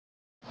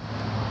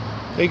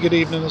Hey, good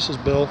evening. This is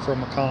Bill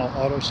from McConnell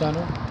Auto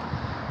Center.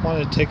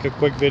 Wanted to take a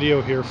quick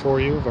video here for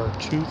you of our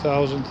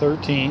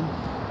 2013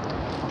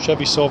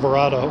 Chevy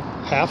Silverado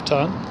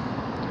half-ton.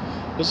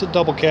 It's a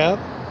double cab.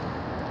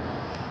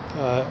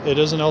 It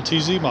is an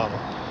LTZ model.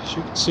 As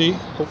you can see,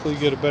 hopefully you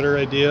get a better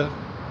idea.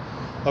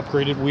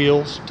 Upgraded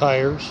wheels,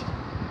 tires.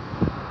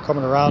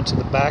 Coming around to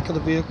the back of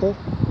the vehicle,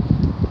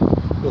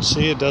 you'll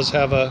see it does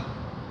have a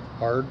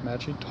hard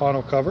matching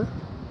tonneau cover.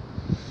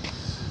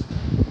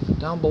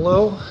 Down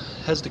below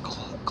has the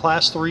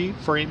Class 3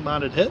 frame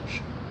mounted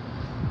hitch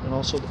and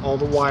also all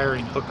the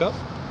wiring hookup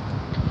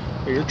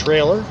for your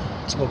trailer.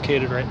 It's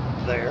located right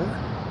there.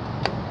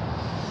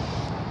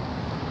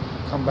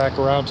 Come back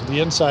around to the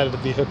inside of the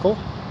vehicle.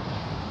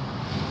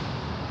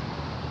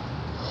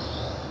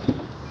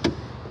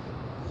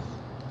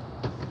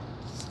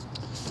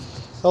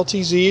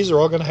 LTZs are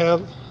all going to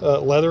have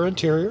leather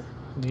interior.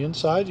 On the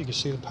inside you can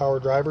see the power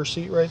driver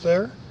seat right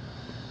there.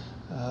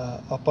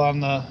 Up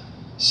on the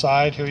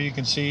side here you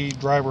can see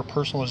driver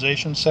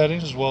personalization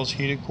settings as well as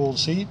heated cooled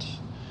seats,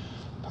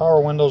 power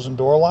windows and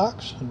door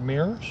locks and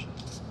mirrors.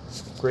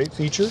 Great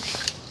features.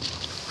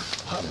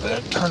 I'm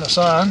going to turn this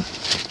on.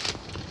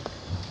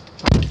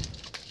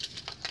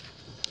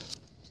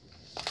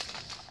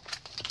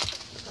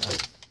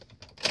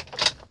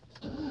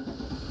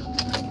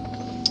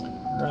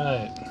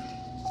 Right.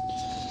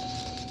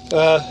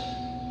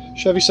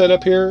 Chevy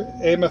setup here,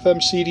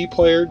 AM/FM CD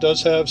player,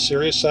 does have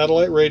Sirius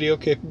satellite radio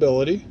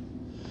capability.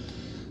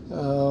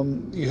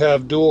 You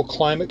have dual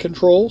climate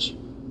controls.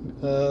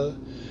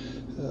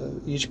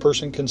 Each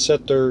person can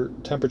set their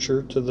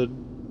temperature to the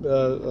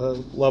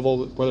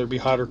level, whether it be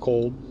hot or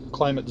cold.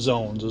 Climate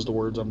zones is the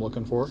words I'm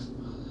looking for.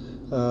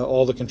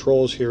 All the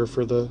controls here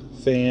for the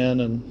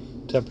fan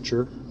and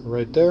temperature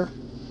right there.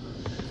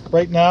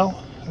 Right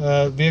now,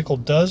 the vehicle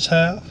does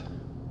have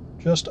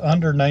just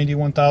under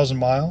 91,000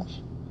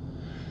 miles.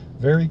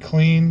 Very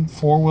clean,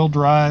 four-wheel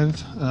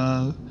drive,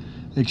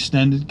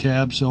 extended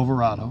cab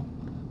Silverado.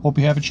 Hope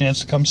you have a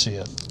chance to come see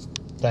it.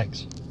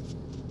 Thanks.